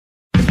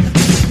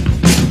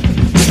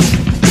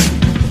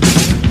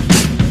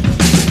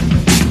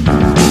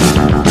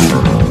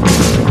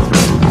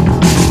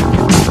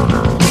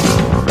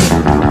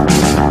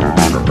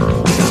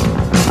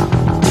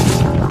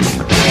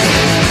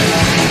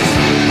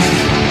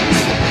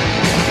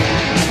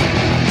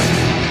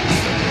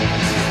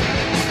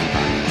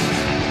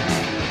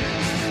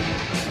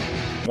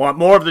Want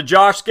more of the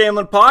Josh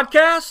Scanlon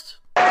podcast?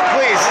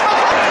 Please.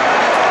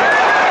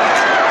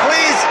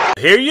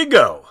 Here you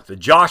go. The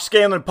Josh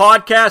Scanlon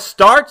podcast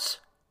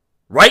starts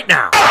right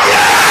now.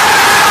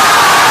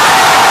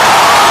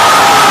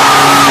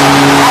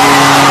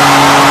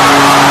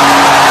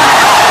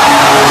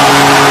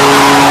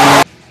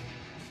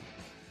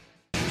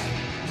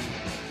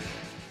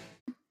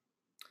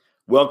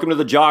 Welcome to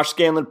the Josh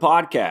Scanlon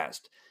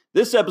podcast.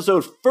 This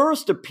episode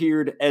first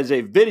appeared as a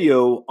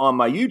video on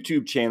my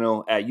YouTube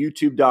channel at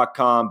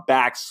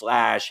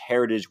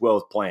youtube.com/Heritage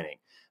Wealth Planning.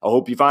 I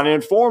hope you find it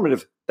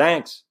informative.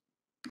 Thanks.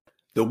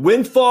 The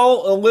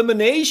Windfall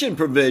Elimination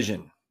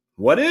provision.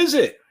 What is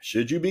it?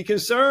 Should you be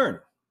concerned?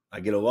 I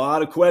get a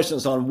lot of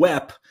questions on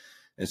WEP,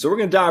 and so we're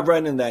going to dive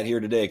right into that here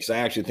today because I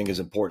actually think it's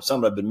important.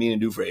 Something I've been meaning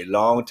to do for a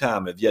long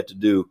time and have yet to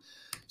do.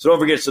 So don't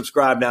forget to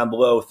subscribe down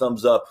below,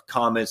 thumbs up,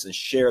 comments, and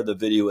share the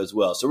video as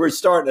well. So we're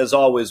starting, as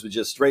always, with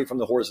just straight from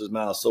the horse's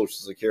mouth, Social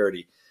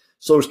Security.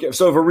 So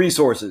for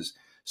resources,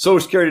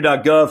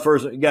 socialsecurity.gov,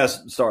 first, you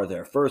guys start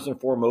there. First and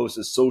foremost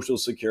is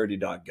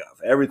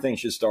socialsecurity.gov. Everything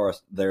should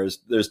start there.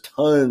 There's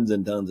tons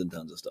and tons and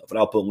tons of stuff, and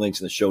I'll put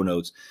links in the show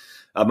notes.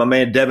 My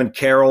man Devin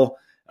Carroll,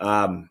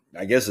 I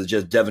guess it's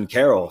just Devin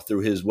Carroll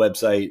through his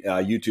website,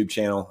 YouTube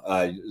channel.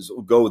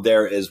 Go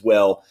there as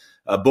well.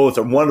 Both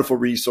are wonderful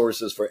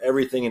resources for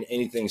everything and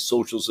anything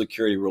Social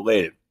Security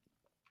related.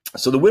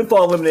 So the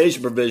windfall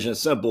elimination provision is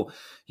simple.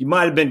 You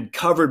might have been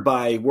covered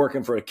by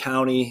working for a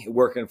county,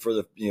 working for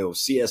the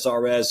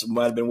CSRS,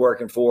 might have been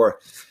working for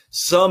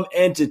some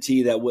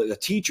entity that was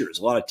teachers,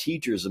 a lot of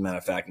teachers, as a matter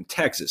of fact, in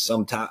Texas,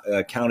 some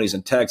counties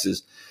in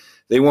Texas,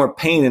 they weren't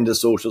paying into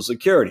Social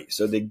Security.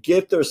 So they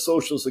get their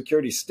Social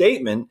Security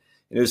statement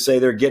and it would say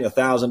they're getting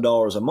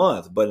 $1,000 a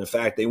month, but in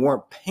fact, they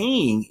weren't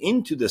paying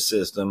into the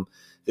system.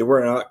 They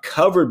were not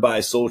covered by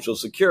Social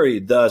Security.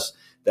 Thus,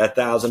 that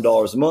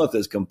 $1,000 a month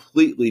is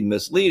completely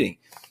misleading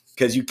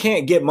because you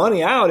can't get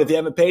money out if you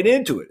haven't paid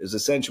into it, is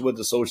essentially what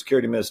the Social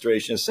Security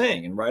Administration is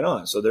saying. And right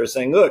on. So they're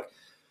saying, look,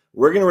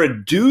 we're going to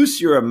reduce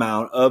your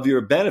amount of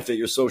your benefit,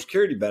 your Social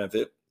Security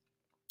benefit,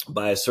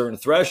 by a certain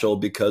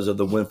threshold because of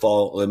the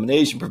windfall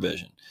elimination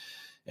provision.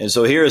 And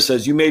so here it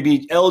says you may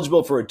be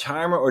eligible for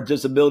retirement or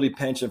disability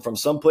pension from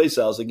someplace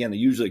else. Again,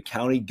 usually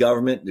county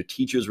government, the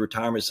teacher's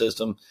retirement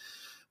system,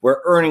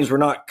 where earnings were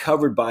not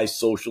covered by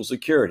Social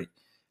Security.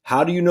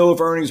 How do you know if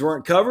earnings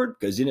weren't covered?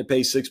 Because you didn't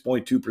pay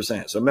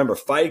 6.2%. So remember,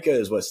 FICA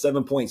is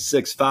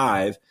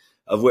 7.65,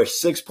 of which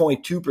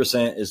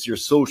 6.2% is your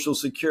Social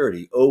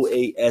Security,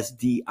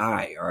 OASDI,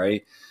 all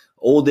right?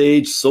 Old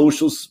age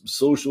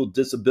social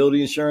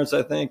disability insurance,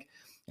 I think.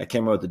 I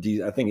can't remember what the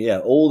D, I think, yeah,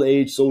 old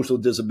age social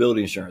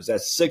disability insurance.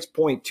 That's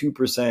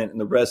 6.2%, and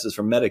the rest is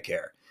from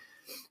Medicare.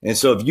 And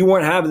so if you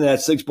weren't having that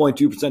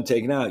 6.2%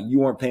 taken out, you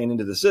weren't paying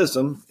into the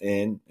system,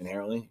 and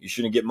inherently you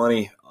shouldn't get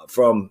money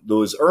from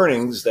those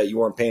earnings that you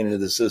weren't paying into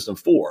the system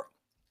for.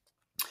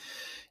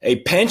 A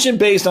pension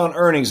based on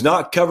earnings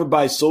not covered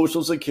by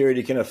Social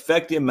Security can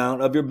affect the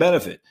amount of your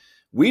benefit.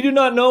 We do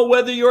not know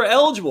whether you're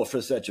eligible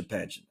for such a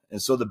pension.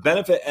 And so the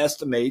benefit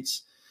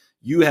estimates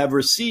you have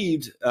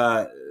received,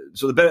 so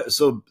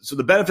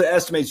the benefit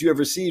estimates you have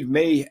received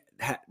may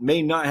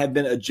not have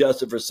been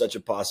adjusted for such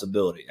a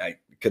possibility. I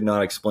could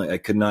not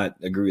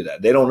agree with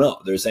that. They don't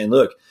know. They're saying,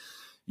 look,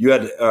 you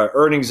had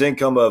earnings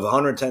income of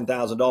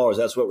 $110,000.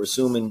 That's what we're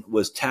assuming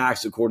was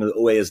taxed according to the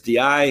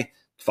OASDI,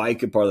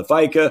 FICA, part of the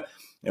FICA,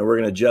 and we're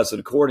going to adjust it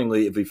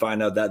accordingly if we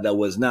find out that that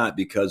was not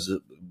because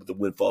of the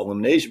windfall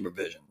elimination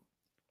provision.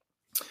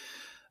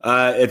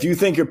 If you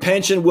think your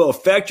pension will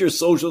affect your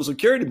Social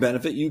Security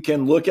benefit, you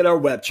can look at our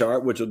WEP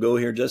chart, which will go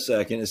here in just a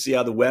second, and see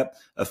how the WEP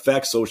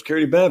affects Social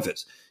Security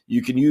benefits.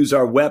 You can use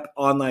our WEP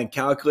online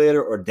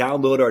calculator or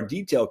download our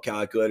detailed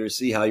calculator to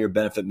see how your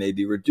benefit may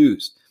be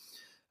reduced.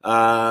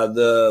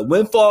 The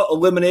windfall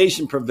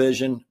elimination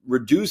provision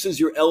reduces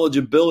your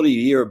eligibility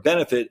year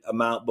benefit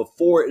amount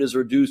before it is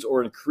reduced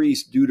or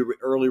increased due to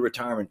early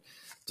retirement,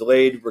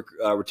 delayed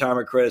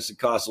retirement credits, and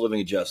cost of living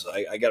adjustments.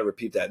 I got to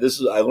repeat that.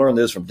 I learned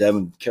this from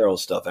Devin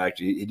Carroll's stuff.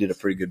 Actually, he did a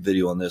pretty good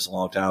video on this a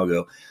long time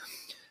ago.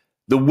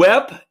 The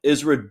WEP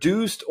is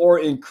reduced or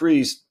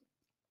increased.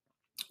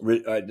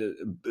 The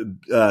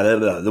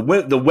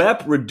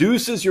WEP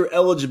reduces your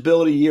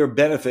eligibility year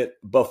benefit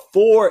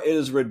before it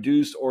is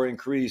reduced or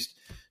increased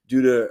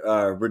due to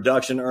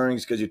reduction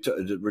earnings because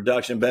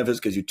reduction benefits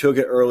because you took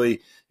it early,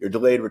 your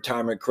delayed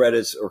retirement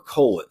credits, or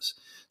COLAs.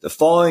 The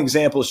following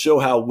examples show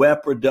how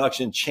WEP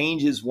reduction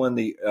changes when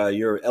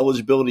your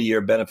eligibility year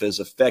benefit is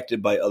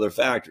affected by other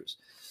factors.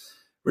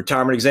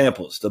 Retirement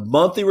examples. The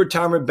monthly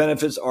retirement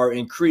benefits are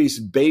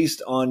increased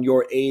based on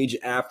your age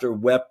after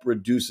WEP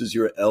reduces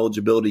your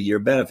eligibility year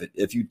benefit.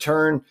 If you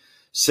turn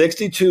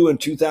 62 in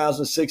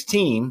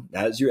 2016,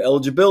 that is your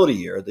eligibility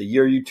year. The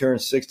year you turn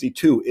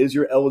 62 is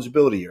your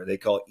eligibility year. They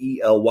call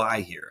it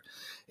ELY here.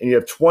 And you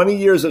have 20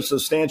 years of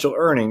substantial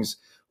earnings,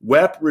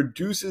 WEP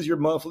reduces your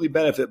monthly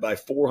benefit by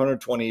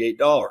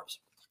 $428.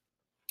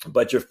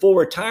 But your full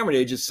retirement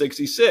age is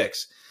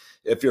 66.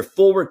 If your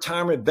full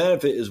retirement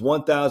benefit is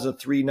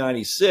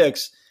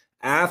 $1,396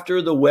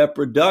 After the WEP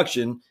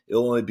reduction,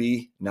 it'll only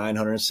be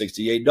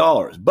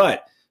 $968.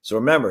 But so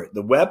remember,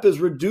 the WEP is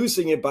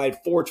reducing it by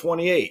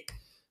 $428.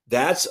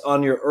 That's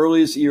on your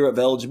earliest year of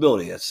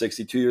eligibility. That's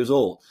 62 years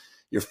old.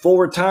 Your full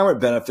retirement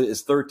benefit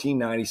is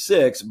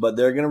 $1,396, but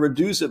they're going to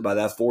reduce it by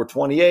that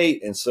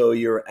 $428. And so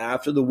you're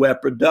after the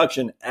WEP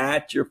reduction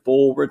at your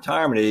full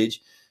retirement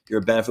age,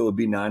 your benefit would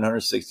be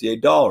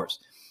 $968.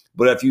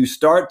 But if you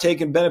start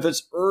taking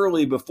benefits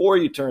early before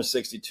you turn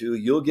 62,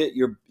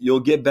 you'll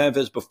get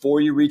benefits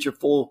before you reach your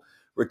full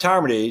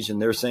retirement age.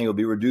 And they're saying it'll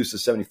be reduced to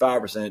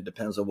 75%. It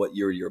depends on what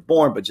year you're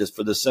born. But just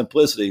for the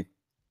simplicity,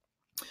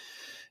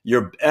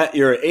 your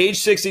age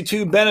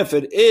 62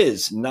 benefit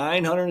is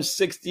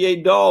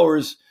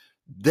 $968,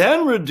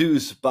 then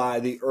reduced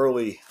by the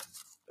early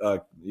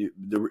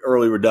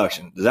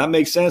reduction. Does that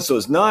make sense? So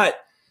it's not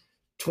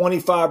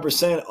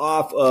 25%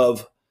 off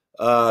of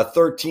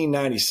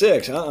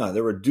 $1,396.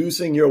 They're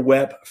reducing your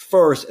WEP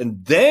first,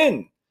 and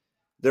then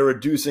they're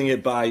reducing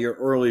it by your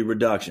early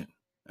reduction.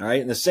 All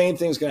right, and the same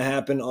thing's going to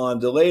happen on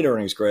delayed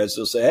earnings credits.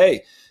 They'll say,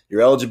 hey,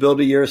 your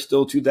eligibility year is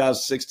still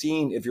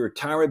 2016. If your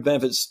retirement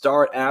benefits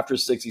start after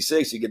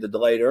 66, you get the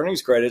delayed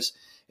earnings credits,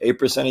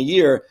 8% a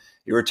year.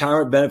 Your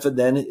retirement benefit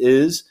then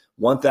is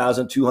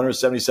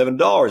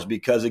 $1,277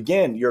 because,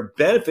 again, your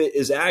benefit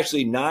is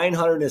actually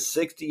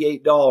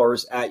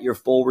 $968 at your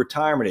full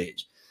retirement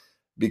age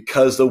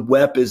because the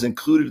WEP is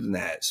included in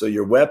that. So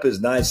your WEP is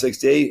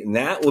 $968, and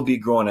that will be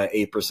growing at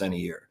 8% a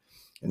year.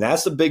 And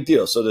that's the big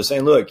deal. So they're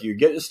saying, look, you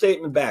get a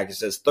statement back. It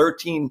says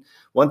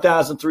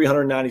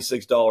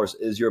 $1,396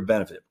 is your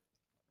benefit.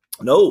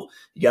 No,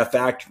 you got to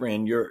factor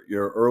in your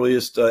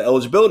earliest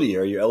eligibility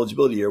year, your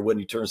eligibility year when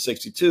you turn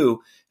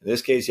 62. In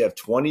this case, you have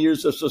 20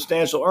 years of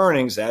substantial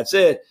earnings. That's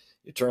it.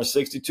 You turn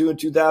 62 in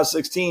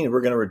 2016. And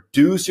we're going to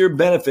reduce your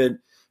benefit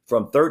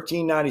from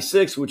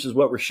 $1,396, which is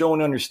what we're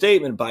showing on your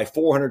statement, by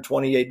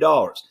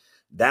 $428.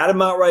 That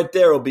amount right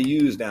there will be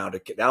used now.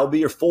 That'll be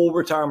your full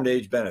retirement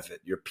age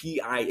benefit, your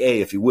PIA,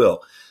 if you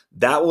will.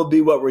 That will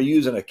be what we're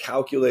using to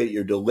calculate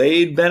your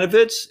delayed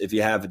benefits if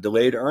you have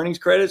delayed earnings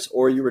credits,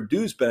 or your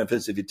reduced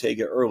benefits if you take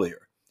it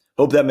earlier.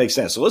 Hope that makes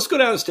sense. So let's go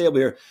down this table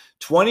here.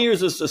 20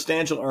 years of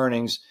substantial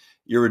earnings,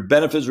 your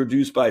benefits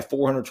reduced by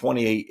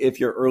 $428 if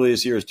your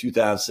earliest year is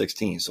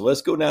 2016. So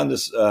let's go down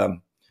this.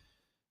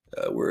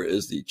 Where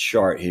is the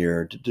chart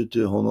here?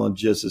 Hold on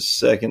just a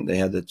second. They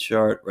had the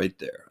chart right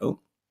there.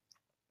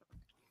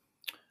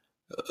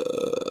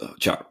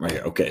 Chart right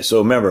here. Okay, so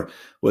remember,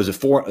 was it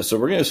four? So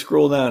we're going to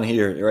scroll down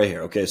here, right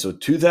here. Okay, so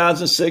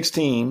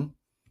 2016,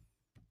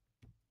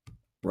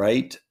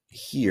 right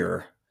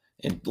here,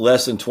 in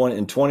less than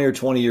 20 or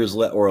 20 years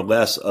or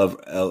less of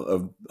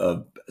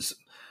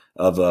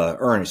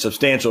earnings,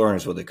 substantial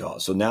earnings, what they call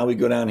it. So now we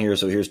go down here.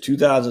 So here's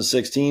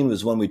 2016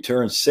 was when we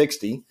turned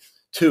 62.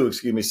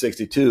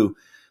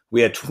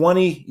 We had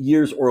 20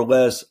 years or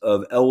less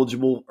of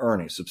eligible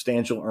earnings,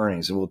 substantial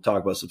earnings, and we'll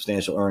talk about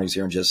substantial earnings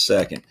here in just a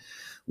second.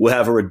 We'll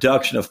have a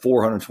reduction of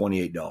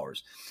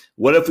 $428.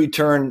 What if we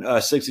turn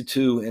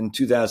 62 in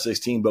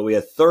 2016, but we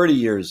had 30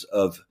 years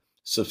of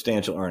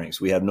substantial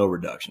earnings? We have no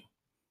reduction,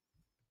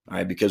 all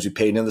right, because we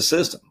paid in the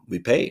system. We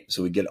paid,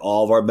 so we get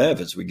all of our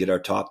benefits. We get our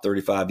top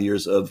 35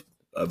 years of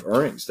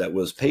earnings that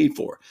was paid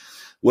for.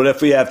 What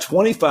if we have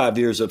 25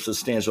 years of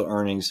substantial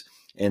earnings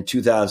in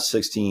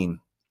 2016?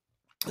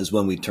 Is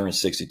when we turn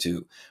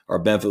 62. Our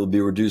benefit will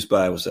be reduced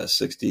by, what's that,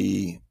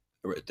 60,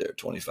 right there,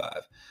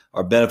 25.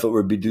 Our benefit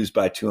would be reduced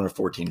by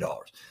 $214.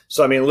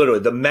 So, I mean, literally,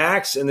 the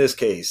max in this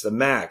case, the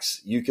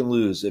max you can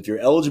lose if your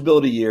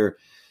eligibility year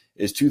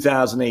is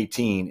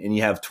 2018 and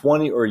you have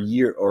 20 or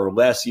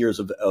less years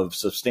of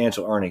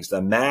substantial earnings,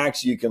 the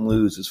max you can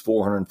lose is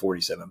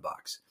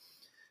 $447.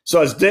 So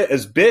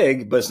it's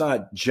big, but it's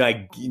not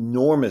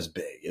ginormous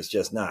big. It's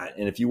just not.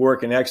 And if you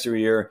work an extra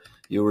year,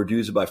 you'll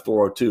reduce it by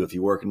 402. If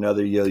you work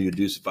another year, you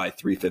reduce it by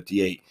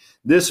 358.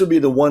 This will be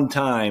the one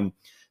time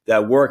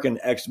that working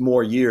X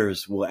more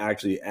years will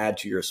actually add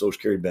to your Social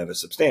Security benefit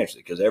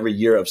substantially, because every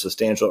year of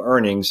substantial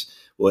earnings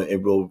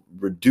will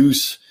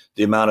reduce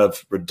the amount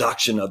of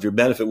reduction of your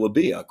benefit will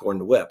be according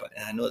to WEP.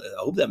 I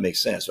hope that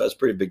makes sense. So that's a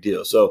pretty big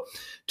deal. So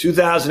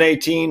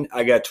 2018,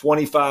 I got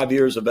 25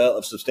 years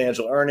of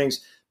substantial earnings.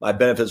 My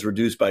benefits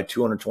reduced by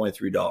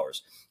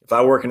 $223. If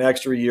I work an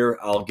extra year,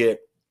 I'll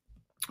get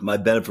my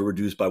benefit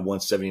reduced by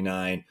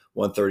 $179, $134,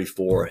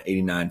 $89,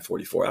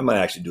 $44. I might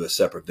actually do a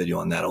separate video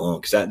on that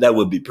alone, because that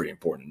would be pretty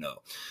important to know.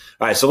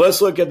 All right, so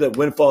let's look at the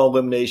windfall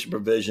elimination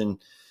provision.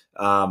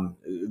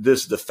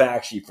 This is the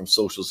fact sheet from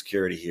Social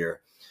Security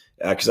here,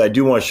 because I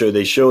do want to show,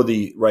 they show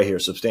the right here,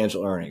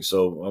 substantial earnings.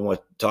 So I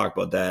want to talk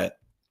about that.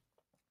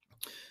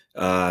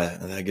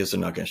 And I guess they're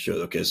not going to show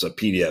it. Okay, it's a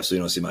PDF, so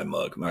you don't see my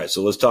mug. All right,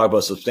 so let's talk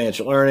about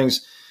substantial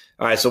earnings.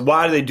 All right, so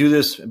why do they do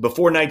this?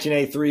 Before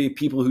 1983,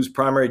 people whose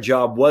primary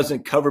job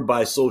wasn't covered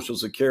by Social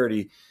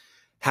Security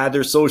had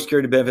their Social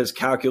Security benefits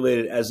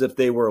calculated as if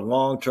they were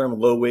long-term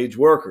low-wage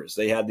workers.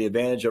 They had the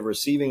advantage of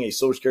receiving a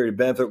Social Security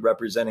benefit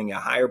representing a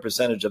higher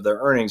percentage of their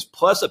earnings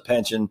plus a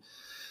pension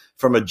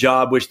from a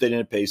job which they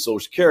didn't pay Social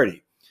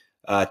Security.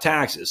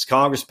 taxes.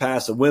 Congress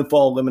passed a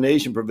windfall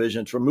elimination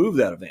provision to remove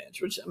that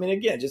advantage, which, I mean,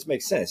 again, just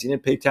makes sense. You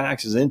didn't pay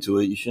taxes into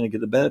it. You shouldn't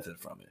get the benefit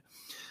from it.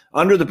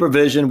 Under the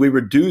provision, we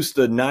reduced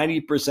the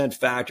 90%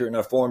 factor in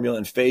our formula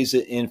and phase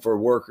it in for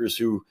workers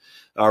who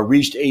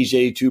reached age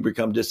 82,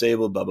 become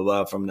disabled, blah, blah,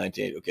 blah, from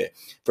 1980. Okay.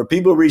 For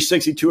people who reached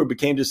 62 or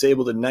became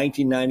disabled in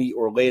 1990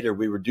 or later,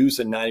 we reduced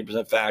the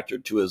 90% factor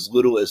to as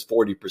little as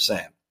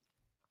 40%.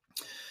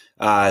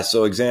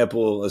 So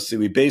example, let's see,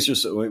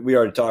 we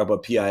already talked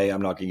about PIA.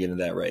 I'm not going to get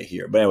into that right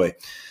here. But anyway,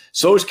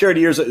 Social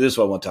Security years, this is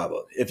what I want to talk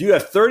about. If you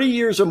have 30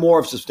 years or more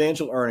of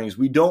substantial earnings,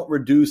 we don't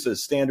reduce the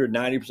standard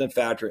 90%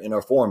 factor in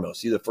our formula.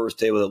 See the first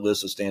table that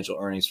lists substantial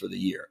earnings for the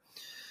year.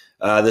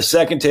 The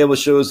second table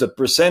shows the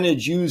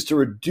percentage used to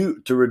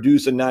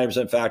reduce the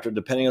 90% factor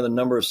depending on the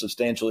number of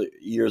substantial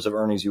years of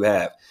earnings you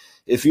have.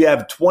 If you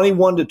have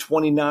 21 to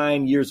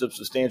 29 years of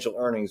substantial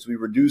earnings, we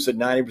reduce the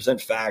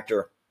 90%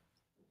 factor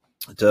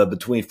to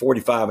between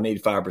 45 and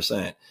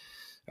 85%.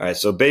 All right.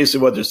 So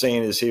basically what they're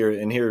saying is here,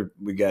 and here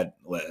we got,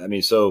 I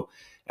mean, so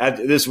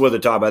this is what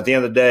they're talking about. At the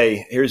end of the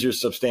day, here's your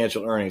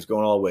substantial earnings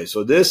going all the way.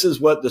 So this is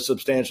what the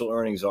substantial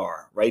earnings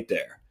are right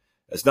there.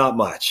 It's not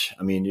much.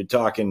 I mean, you're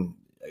talking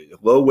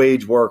low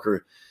wage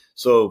worker.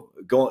 So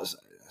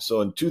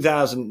in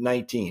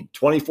 2019,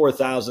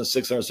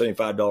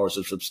 $24,675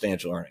 of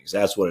substantial earnings.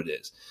 That's what it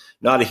is.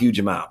 Not a huge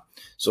amount.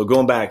 So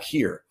going back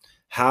here,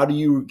 how do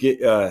you get,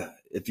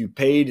 if you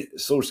paid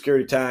Social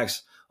Security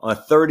tax on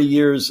 30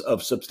 years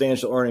of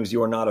substantial earnings,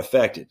 you are not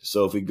affected.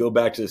 So if we go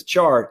back to this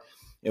chart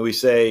and we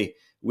say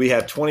we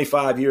have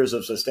 25 years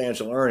of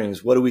substantial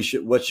earnings, what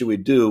should we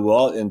do?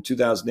 Well, in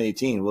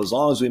 2018, well, as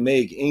long as we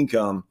make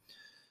income,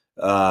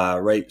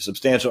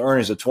 substantial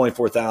earnings of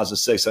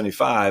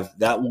 24,675,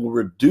 that will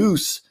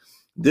reduce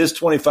this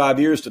 25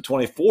 years to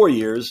 24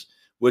 years,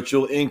 which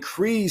will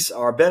increase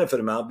our benefit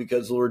amount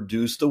because it'll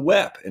reduce the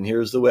WEP. And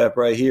here's the WEP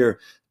right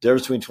here. The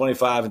difference between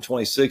 25 and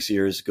 26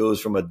 years goes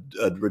from a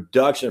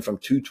reduction from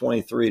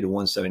 223 to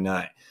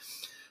 179.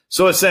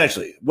 So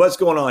essentially, what's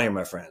going on here,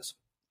 my friends?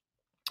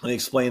 Let me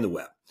explain the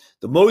WEP.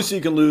 The most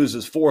you can lose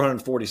is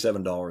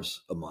 $447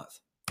 a month.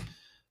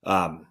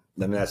 I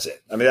mean, that's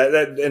it. I mean,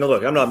 and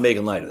look, I'm not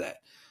making light of that.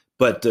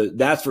 But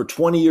that's for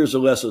 20 years or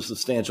less of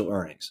substantial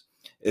earnings.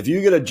 If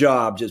you get a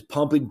job just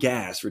pumping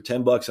gas for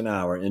 $10 an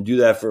hour and do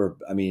that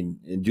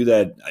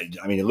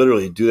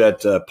literally do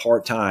that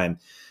part-time,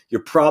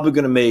 you're probably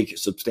going to make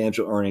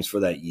substantial earnings for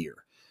that year.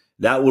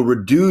 That will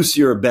reduce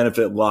your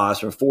benefit loss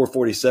from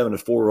 447 to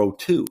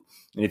 402.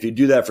 And if you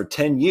do that for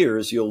 10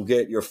 years, you'll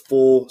get your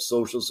full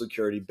Social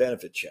Security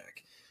benefit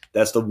check.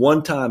 That's the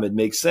one time it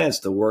makes sense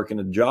to work in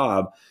a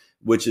job,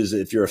 which is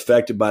if you're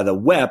affected by the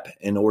WEP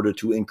in order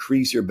to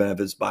increase your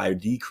benefits by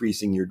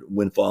decreasing your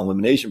windfall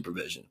elimination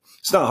provision.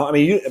 It's not hard. I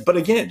mean, but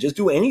again, just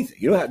do anything.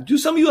 You don't have to do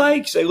something you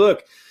like. Say,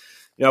 look,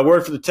 I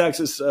work for the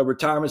Texas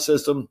retirement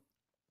system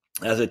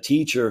as a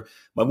teacher.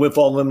 My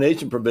windfall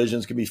elimination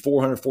provisions can be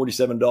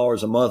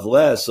 $447 a month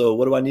less. So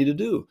what do I need to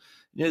do?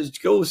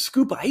 Just go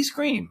scoop ice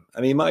cream.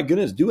 I mean, my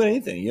goodness, do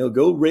anything.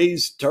 Go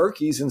raise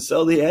turkeys and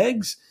sell the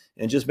eggs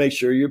and just make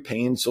sure you're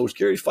paying Social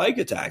Security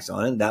FICA tax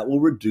on it. And that will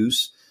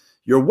reduce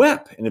your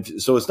WEP.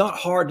 And so it's not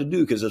hard to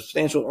do because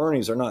substantial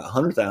earnings are not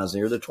 100,000 a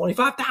year, they're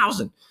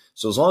 25,000.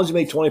 So as long as you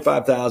make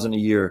 25,000 a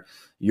year,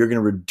 you're going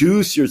to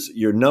reduce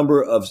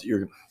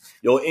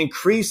you'll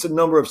increase the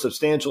number of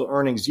substantial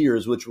earnings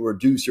years, which will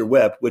reduce your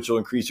WEP, which will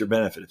increase your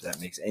benefit, if that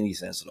makes any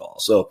sense at all.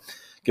 So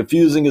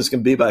confusing as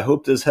can be, but I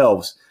hope this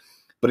helps.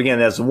 But again,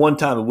 that's the one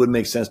time it would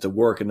make sense to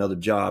work another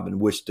job in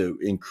which to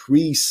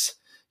increase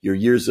your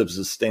years of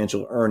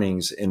substantial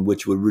earnings, in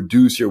which would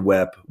reduce your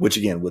WEP, which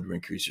again would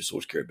increase your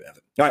Social Security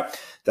benefit. All right.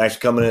 Thanks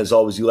for coming in. As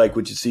always, you like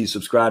what you see,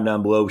 subscribe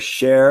down below,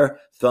 share,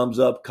 thumbs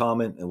up,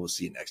 comment, and we'll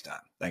see you next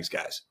time. Thanks,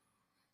 guys.